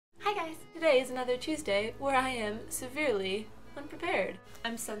Hi guys! Today is another Tuesday where I am severely unprepared.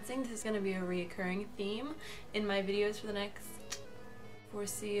 I'm sensing this is going to be a reoccurring theme in my videos for the next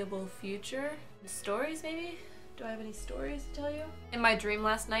foreseeable future. Stories maybe? Do I have any stories to tell you? In my dream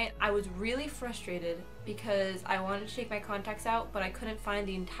last night, I was really frustrated because I wanted to take my contacts out, but I couldn't find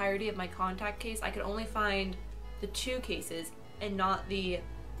the entirety of my contact case. I could only find the 2 cases and not the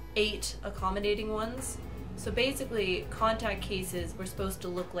 8 accommodating ones. So basically, contact cases were supposed to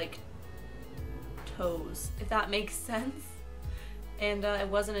look like toes, if that makes sense. And it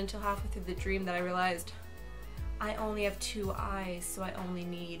wasn't until halfway through the dream that I realized I only have 2 eyes, so I only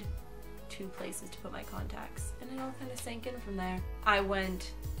need 2 places to put my contacts. And it all kind of sank in from there. I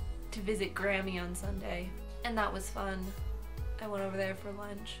went to visit Grammy on Sunday, and that was fun. I went over there for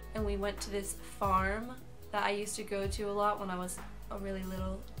lunch, and we went to this farm that I used to go to a lot when I was a really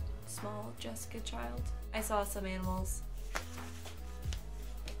little, small Jessica child. I saw some animals.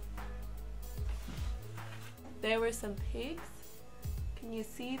 There were some pigs. Can you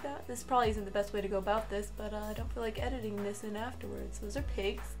see that? This probably isn't the best way to go about this, but I don't feel like editing this in afterwards. Those are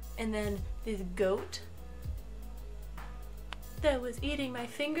pigs. And then this goat that was eating my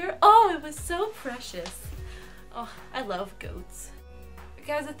finger. Oh, it was so precious. Oh, I love goats.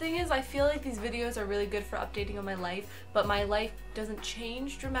 Guys, the thing is, I feel like these videos are really good for updating on my life, but my life doesn't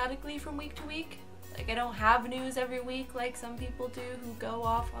change dramatically from week to week. Like, I don't have news every week like some people do who go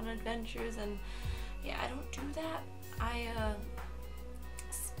off on adventures, and yeah, I don't do that. I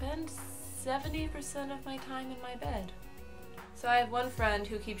spend 70% of my time in my bed. So I have one friend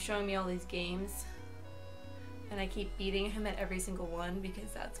who keeps showing me all these games, and I keep beating him at every single one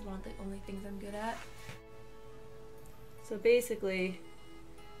because that's one of the only things I'm good at. So basically,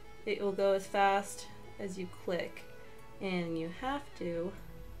 it will go as fast as you click, and you have to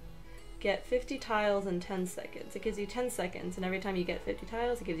get 50 tiles in 10 seconds. It gives you 10 seconds, and every time you get 50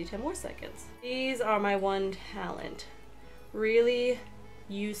 tiles, it gives you 10 more seconds. These are my one talent. Really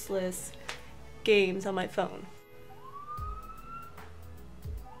useless games on my phone.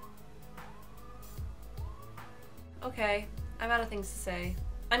 Okay, I'm out of things to say.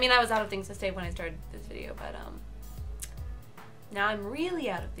 I mean, I was out of things to say when I started this video, but now I'm really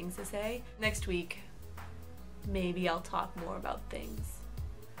out of things to say. Next week, maybe I'll talk more about things.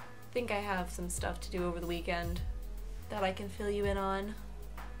 I think I have some stuff to do over the weekend that I can fill you in on.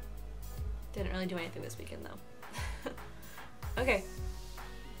 Didn't really do anything this weekend though. Okay,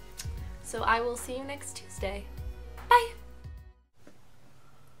 so I will see you next Tuesday. Bye!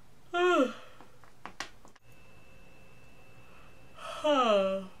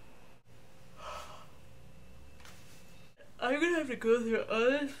 I'm gonna have to go through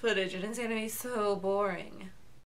all this footage and it's gonna be so boring.